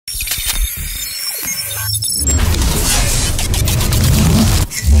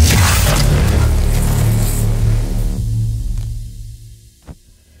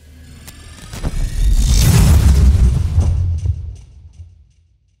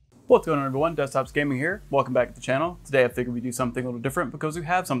What's going on, everyone? Desktopsgaming here. Welcome back to the channel. Today I figured we'd do something a little different because we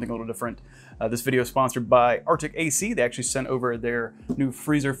have something a little different. This video is sponsored by Arctic AC. They actually sent over their new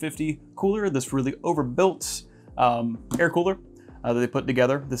Freezer 50 cooler, this really overbuilt air cooler that they put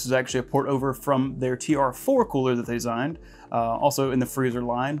together. This is actually a port over from their TR4 cooler that they designed, also in the Freezer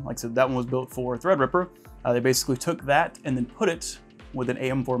line. Like I said, that one was built for Threadripper. They basically took that and then put it with an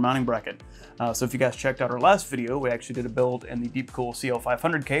AM4 mounting bracket. So if you guys checked out our last video, we actually did a build in the Deepcool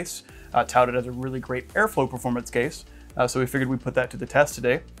CL500 case, touted as a really great airflow performance case. So we figured we'd put that to the test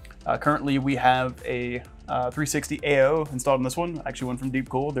today. Currently we have a 360 AO installed in this one, actually one from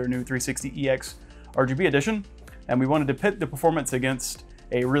Deepcool, their new 360EX RGB edition. And we wanted to pit the performance against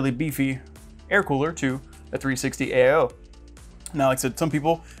a really beefy air cooler to a 360 AO. Now, like I said, some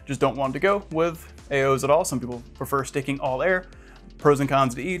people just don't want to go with AOs at all. Some people prefer sticking all air. Pros and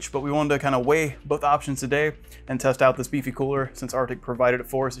cons to each, but we wanted to kind of weigh both options today and test out this beefy cooler since Arctic provided it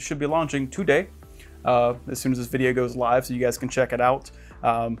for us. It should be launching today as soon as this video goes live, so you guys can check it out.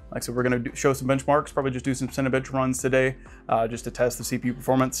 Like I said, we're going to show some benchmarks, probably just do some Cinebench runs today just to test the CPU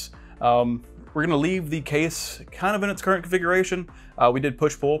performance. We're going to leave the case kind of in its current configuration. We did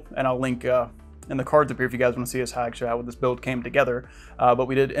push-pull, and I'll link in the cards up here if you guys want to see us how this build came together. But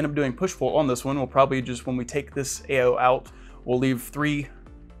we did end up doing push-pull on this one. We'll probably just, when we take this AO out, we'll leave 3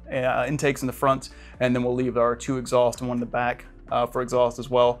 intakes in the front, and then we'll leave our 2 exhaust and 1 in the back for exhaust as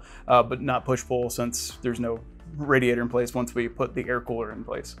well, but not push-pull since there's no radiator in place once we put the air cooler in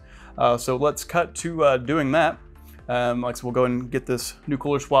place. So let's cut to doing that. Like so we'll go and get this new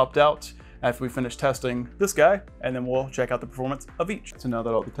cooler swapped out after we finish testing this guy, and then we'll check out the performance of each. So now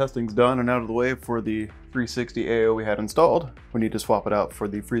that all the testing's done and out of the way for the 360 AO we had installed, we need to swap it out for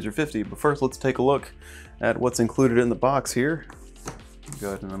the Freezer 50. But first, let's take a look at what's included in the box here. Go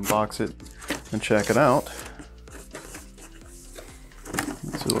ahead and unbox it and check it out.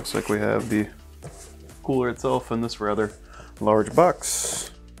 So it looks like we have the cooler itself in this rather large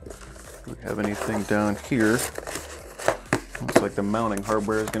box. Do we have anything down here? Looks like the mounting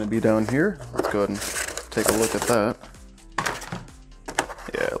hardware is going to be down here. Let's go ahead and take a look at that.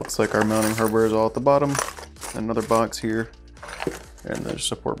 Yeah, it looks like our mounting hardware is all at the bottom. Another box here, and there's a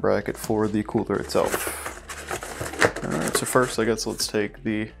support bracket for the cooler itself. Alright, so first I guess let's take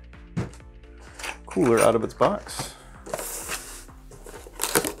the cooler out of its box.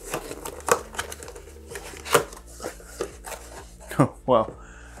 Oh, wow.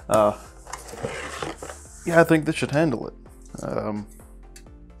 Yeah, I think this should handle it.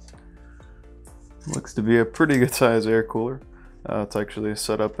 Looks to be a pretty good size air cooler. It's actually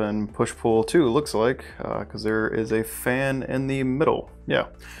set up in push-pull too, it looks like, because there is a fan in the middle. Yeah,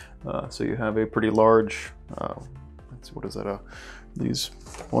 so you have a pretty large, let's see, what is that, these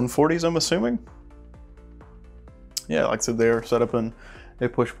 140s I'm assuming? Yeah, like I said, they are set up in a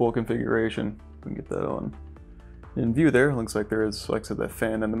push-pull configuration. We can get that on in view there. Looks like there is, like I said, that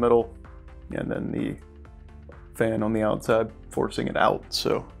fan in the middle, and then the fan on the outside forcing it out.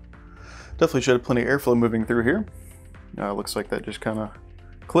 So definitely should have plenty of airflow moving through here. Looks like that just kind of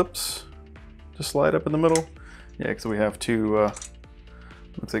clips to slide up in the middle. Yeah, because we have 2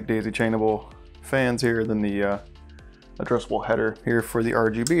 looks like daisy chainable fans here, then the addressable header here for the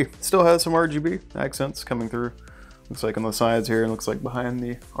RGB. Still has some RGB accents coming through. Looks like on the sides here, and looks like behind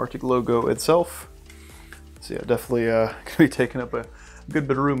the Arctic logo itself. So yeah, definitely gonna be taking up a good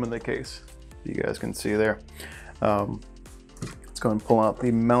bit of room in the case. You guys can see there. Let's go and pull out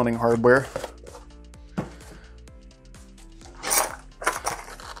the mounting hardware.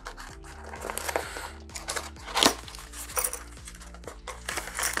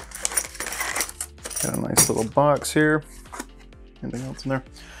 Got a nice little box here. Anything else in there?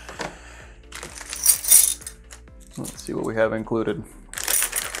 Let's see what we have included.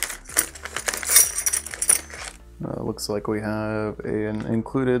 Looks like we have an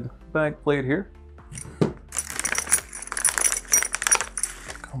included back plate here.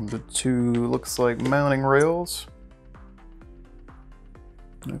 Comes with 2, looks like mounting rails.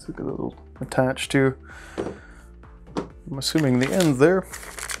 Let's look at the little attached to, I'm assuming the ends there.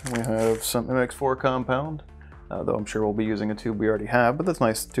 We have some MX4 compound, though I'm sure we'll be using a tube we already have, but that's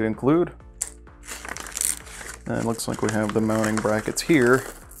nice to include. And it looks like we have the mounting brackets here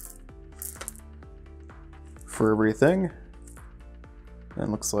for everything.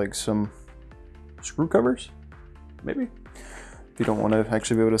 And looks like some screw covers, maybe, if you don't want to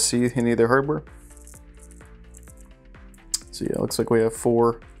actually be able to see any of their hardware. So yeah, it looks like we have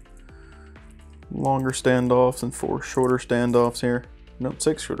 4 longer standoffs and 4 shorter standoffs here. Nope,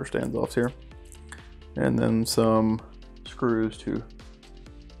 6 shorter standoffs here. And then some screws to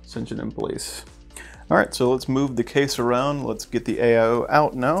cinch it in place. All right, so let's move the case around. Let's get the AO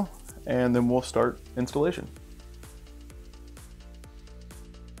out now and then we'll start installation.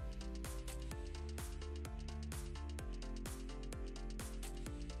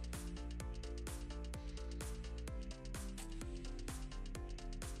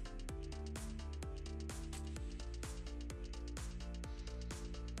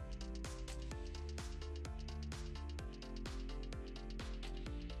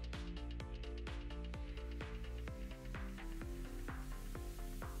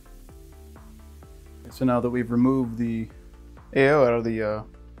 So now that we've removed the AO out of the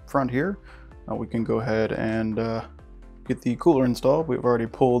front here, we can go ahead and get the cooler installed. We've already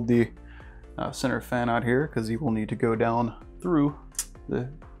pulled the center fan out here because he will need to go down through the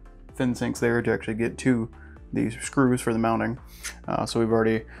fin sinks there to actually get to these screws for the mounting. So we've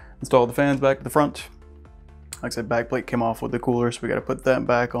already installed the fans back to the front. Like I said, backplate came off with the cooler, so we got to put that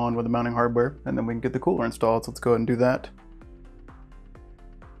back on with the mounting hardware, and then we can get the cooler installed. So let's go ahead and do that.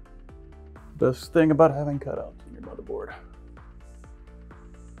 Best thing about having cutouts in your motherboard.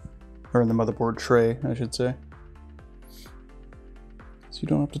 Or in the motherboard tray, I should say. So you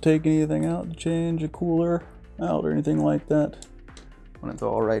don't have to take anything out to change a cooler out or anything like that when it's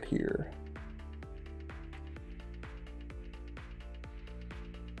all right here.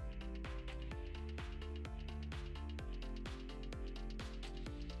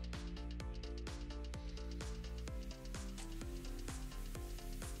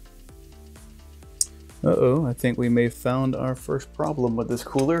 Uh-oh, I think we may have found our first problem with this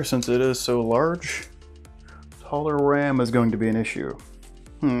cooler. Since it is so large, taller RAM is going to be an issue.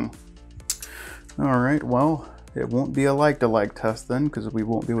 Alright, well, it won't be a like-to-like test then, because we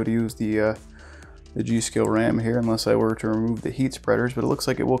won't be able to use the G-Skill RAM here unless I were to remove the heat spreaders, but it looks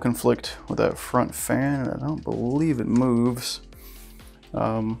like it will conflict with that front fan, and I don't believe it moves.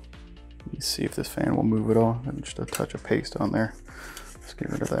 Let me see if this fan will move at all. Just a touch of paste on there. Let's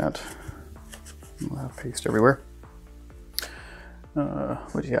get rid of that. We'll have paste everywhere.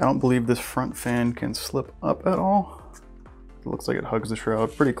 But yeah, I don't believe this front fan can slip up at all. It looks like it hugs the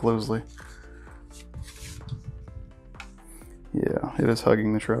shroud pretty closely. Yeah, it is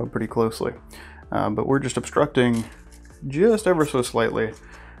hugging the shroud pretty closely. But we're just obstructing just ever so slightly.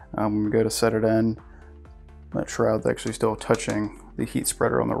 When we go to set it in, that shroud's actually still touching the heat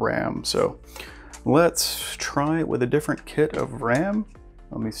spreader on the RAM. So let's try it with a different kit of RAM.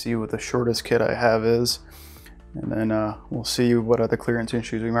 Let me see what the shortest kit I have is, and then we'll see what other clearance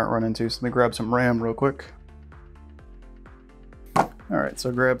issues we might run into. So let me grab some RAM real quick. Alright, so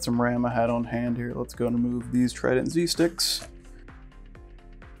I grabbed some RAM I had on hand here. Let's go and remove these Trident Z sticks.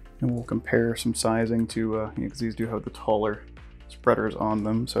 And we'll compare some sizing to, because these do have the taller spreaders on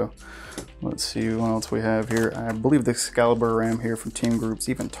them. So let's see what else we have here. I believe the Excalibur RAM here from Team Group's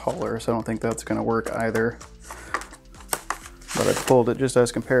even taller, so I don't think that's going to work either. But I pulled it just as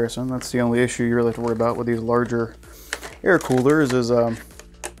comparison. That's the only issue you really have to worry about with these larger air coolers is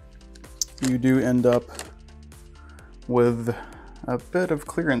you do end up with a bit of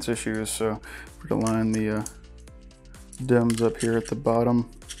clearance issues. So we're going to line the DIMMs up here at the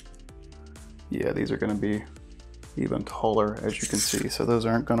bottom. Yeah, these are going to be even taller, as you can see. So those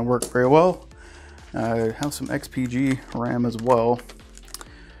aren't going to work very well. I have some XPG RAM as well.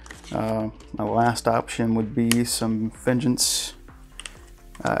 My last option would be some Vengeance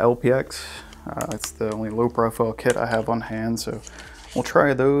LPX. It's the only low profile kit I have on hand, so we'll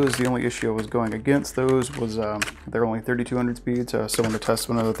try those. The only issue I was going against those was they're only 3200 speed, so I still want to test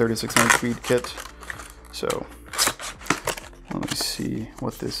one of the 3600 speed kit. So let me see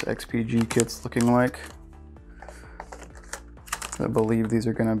what this XPG kit's looking like. I believe these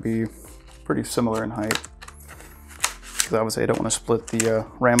are going to be pretty similar in height. Obviously I don't want to split the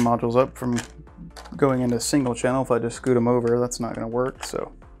RAM modules up from going into single channel. If I just scoot them over, that's not going to work.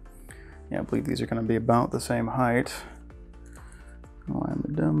 So yeah, I believe these are going to be about the same height. Line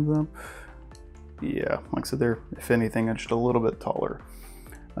the DIMMs up. Yeah, like I said, they're, if anything, just a little bit taller.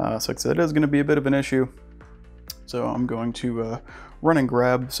 So like I said, it is going to be a bit of an issue. So I'm going to run and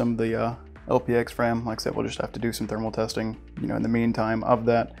grab some of the LPX RAM. Like I said, we'll just have to do some thermal testing, you know, in the meantime of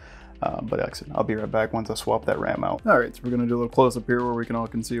that. But like I said, I'll be right back once I swap that RAM out. Alright, so we're going to do a little close-up here where we can all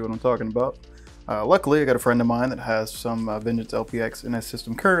see what I'm talking about. Luckily, I got a friend of mine that has some Vengeance LPX in his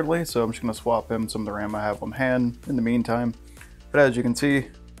system currently, so I'm just going to swap him some of the RAM I have on hand in the meantime. But as you can see,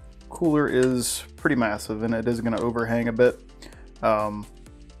 cooler is pretty massive, and it is going to overhang a bit. Like I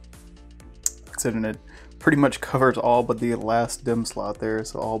said, and it pretty much covers all but the last DIMM slot there,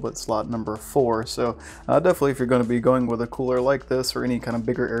 so all but slot number 4. So definitely if you're going to be going with a cooler like this, or any kind of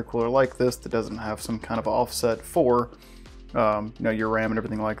bigger air cooler like this that doesn't have some kind of offset for you know, your RAM and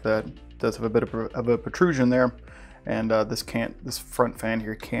everything like that, does have a bit of a protrusion there, and this front fan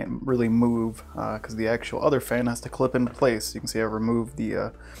here can't really move because the actual other fan has to clip into place. You can see I removed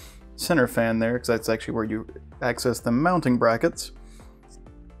the center fan there because that's actually where you access the mounting brackets.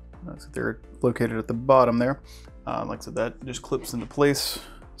 So they're located at the bottom there. Like I said, that just clips into place.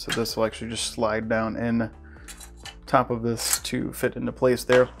 So this will actually just slide down in top of this to fit into place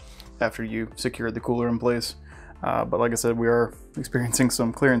there after you secure the cooler in place. But like I said, we are experiencing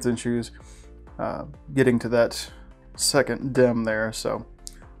some clearance issues getting to that second DIMM there. So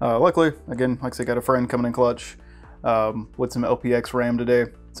luckily, again, like I said, got a friend coming in clutch with some LPX RAM today.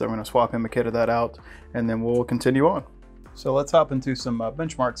 So I'm going to swap him a kit of that out, and then we'll continue on. So let's hop into some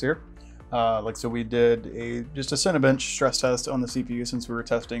benchmarks here. So we did just a Cinebench stress test on the CPU since we were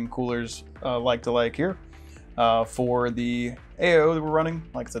testing coolers like to like here. For the AO that we're running,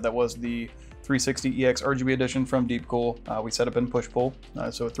 like I said, that was the 360EX RGB edition from Deepcool. We set up in push-pull,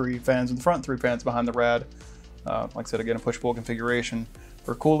 so 3 fans in the front, 3 fans behind the rad. Like I said, again, a push-pull configuration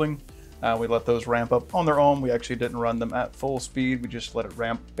for cooling. We let those ramp up on their own. We actually didn't run them at full speed. We just let it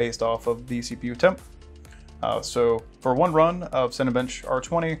ramp based off of the CPU temp. So for one run of Cinebench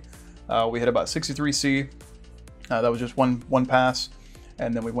R20, we hit about 63C. That was just one pass.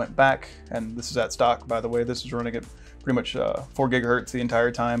 And then we went back, and this is at stock, by the way. This is running at pretty much 4 gigahertz the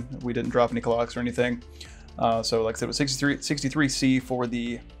entire time. We didn't drop any clocks or anything. So like I said, it was 63C for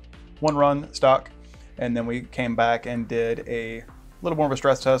the one run stock. And then we came back and did a little more of a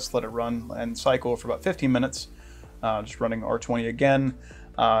stress test, let it run and cycle for about 15 minutes, just running R20 again.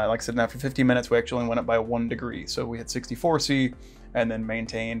 Like I said, after 15 minutes, we actually went up by 1 degree. So we hit 64C and then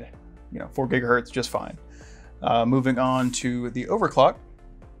maintained, 4 gigahertz just fine. Moving on to the overclock,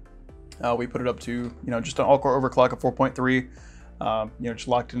 we put it up to, just an all-core overclock of 4.3. Just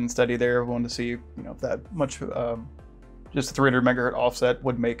locked it in steady there. We wanted to see, if that much, just a 300 megahertz offset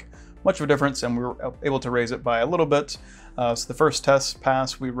would make much of a difference, and we were able to raise it by a little bit. So the first test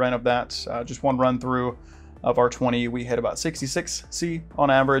pass we ran of that, just one run through of R20, we hit about 66C on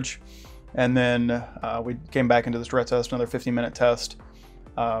average. And then we came back into the stress test, another 15-minute test,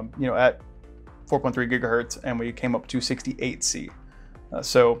 at 4.3 gigahertz, and we came up to 68C.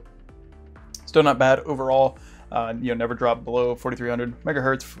 So still not bad overall. Never dropped below 4,300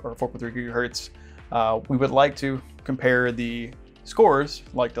 megahertz or 4.3 gigahertz. We would like to compare the scores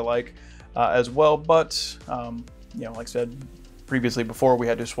like to like as well, but like I said previously before, we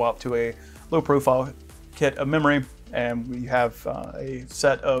had to swap to a low profile kit of memory, and we have a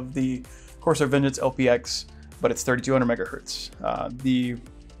set of the Corsair Vengeance LPX, but it's 3200 megahertz.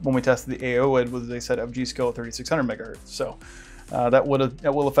 When we tested the AO, it was a set of G-Skill 3600 megahertz. So that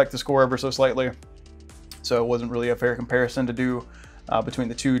will affect the score ever so slightly. So it wasn't really a fair comparison to do between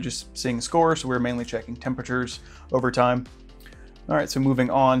the two, just seeing scores. So we were mainly checking temperatures over time. All right, so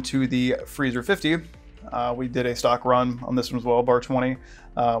moving on to the Freezer 50. We did a stock run on this one as well, bar 20,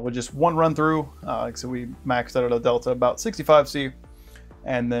 with just one run through. So we maxed out at a delta about 65C.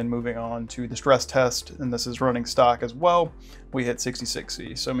 And then moving on to the stress test, and this is running stock as well, we hit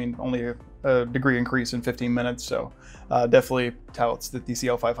 66C. So I mean, only a degree increase in 15 minutes. So definitely touts that the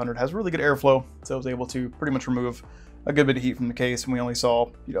CL500 has really good airflow. So I was able to pretty much remove a good bit of heat from the case, and we only saw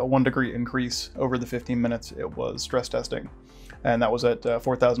 1 degree increase over the 15 minutes it was stress testing. And that was at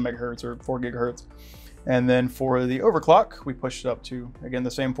 4,000 megahertz or 4 gigahertz. And then for the overclock, we pushed it up to, again,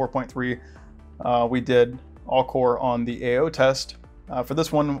 the same 4.3. We did all core on the AO test. For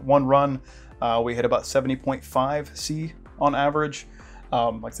this one run, we hit about 70.5 C on average.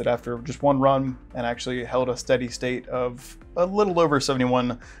 Like I said, after just one run, and actually held a steady state of a little over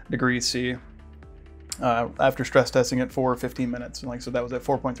 71 degrees C after stress testing it for 15 minutes. And like I said, that was at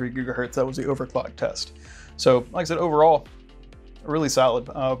 4.3 gigahertz. That was the overclock test. So like I said, overall, a really solid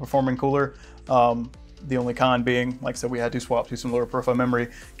performing cooler. The only con being, like I said, we had to swap to some lower profile memory,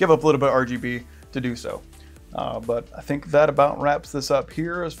 give up a little bit of RGB to do so. But I think that about wraps this up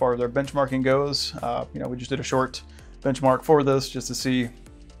here as far as our benchmarking goes. We just did a short benchmark for this just to see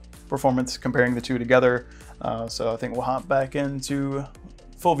performance comparing the two together. So I think we'll hop back into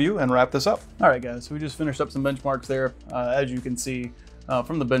full view and wrap this up. All right, guys, so we just finished up some benchmarks there. As you can see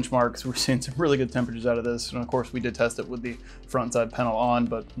from the benchmarks, we're seeing some really good temperatures out of this. And of course, we did test it with the front side panel on,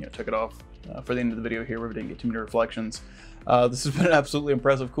 but took it off for the end of the video here where we didn't get too many reflections. This has been an absolutely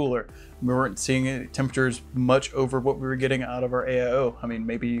impressive cooler. We weren't seeing temperatures much over what we were getting out of our AIO. I mean,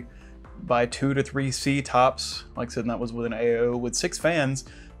 maybe by 2 to 3 C tops. Like I said, and that was with an AIO with 6 fans.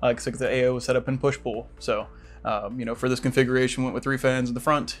 Like I said, the AIO was set up in push-pull. So, for this configuration, went with 3 fans in the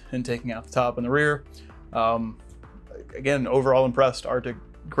front and taking out the top and the rear. Again, overall impressed. Arctic,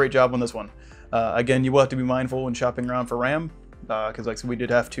 great job on this one. Again, you will have to be mindful when shopping around for RAM, because like I said, we did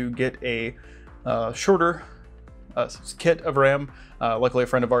have to get a shorter kit of RAM. Luckily, a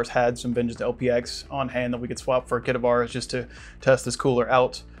friend of ours had some Vengeance LPX on hand that we could swap for a kit of ours just to test this cooler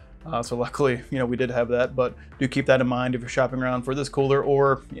out. So luckily, we did have that, but do keep that in mind if you're shopping around for this cooler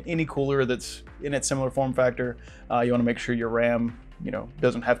or any cooler that's in its similar form factor. You want to make sure your RAM,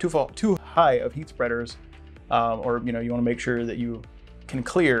 doesn't have too high of heat spreaders, or you want to make sure that you can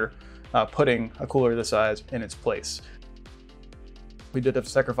clear putting a cooler this size in its place. We did have to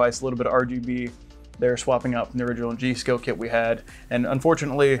sacrifice a little bit of RGB there, swapping out from the original G-Skill kit we had, and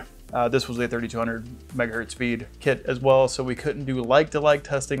unfortunately, this was a 3200 megahertz speed kit as well, so we couldn't do like-to-like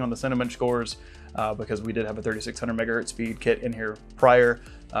testing on the Cinebench cores because we did have a 3600 megahertz speed kit in here prior.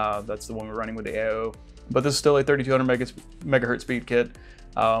 That's the one we're running with the AO, but this is still a 3200 megahertz speed kit.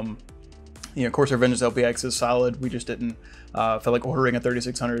 Of course, our Vengeance LPX is solid. We just didn't feel like ordering a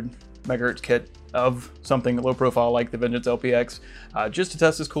 3600 megahertz kit of something low profile like the Vengeance LPX just to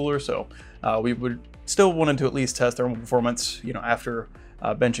test this cooler. So we would still wanted to at least test thermal performance, after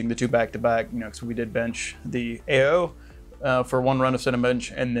benching the two back-to-back, because we did bench the AO for one run of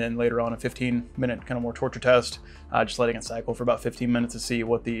Cinebench, and then later on a 15-minute kind of more torture test, just letting it cycle for about 15 minutes to see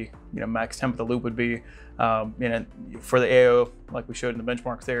what the max temp of the loop would be. For the AO, like we showed in the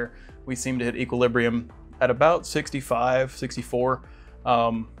benchmarks there, we seemed to hit equilibrium at about 65, 64,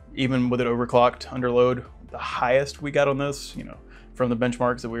 even with it overclocked under load. The highest we got on this, from the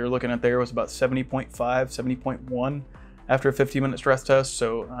benchmarks that we were looking at there was about 70.5, 70.1 after a 15-minute stress test.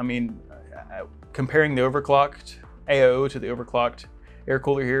 So, comparing the overclocked AO to the overclocked air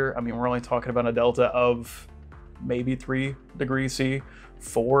cooler here, we're only talking about a delta of maybe 3 degrees C,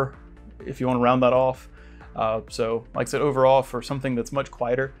 4 if you want to round that off. So, like I said, overall, for something that's much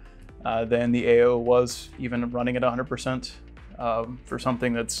quieter than the AO was, even running at 100%, for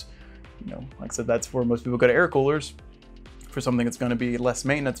something that's, like I said, that's where most people go to air coolers, for something that's going to be less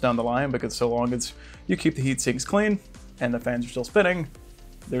maintenance down the line, because so long as you keep the heat sinks clean and the fans are still spinning,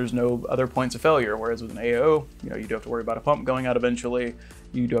 there's no other points of failure. Whereas with an AO, you do have to worry about a pump going out eventually.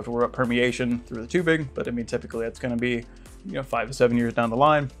 You do have to worry about permeation through the tubing, but typically that's going to be 5 to 7 years down the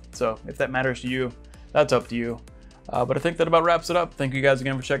line. So if that matters to you, that's up to you. But I think that about wraps it up. Thank you guys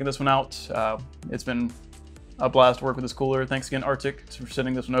again for checking this one out. It's been a blast to work with this cooler. Thanks again, Arctic, for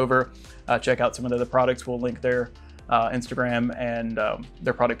sending this one over. Check out some of the other products. We'll link their Instagram and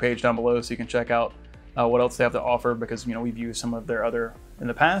their product page down below, so you can check out what else they have to offer, because we've used some of their other in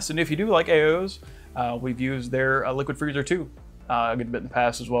the past. And if you do like AOs, we've used their liquid freezer too a good bit in the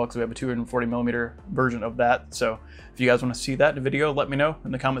past as well, because we have a 240 millimeter version of that. So if you guys want to see that in the video, let me know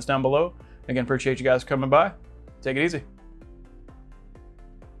in the comments down below. Again, appreciate you guys coming by. Take it easy.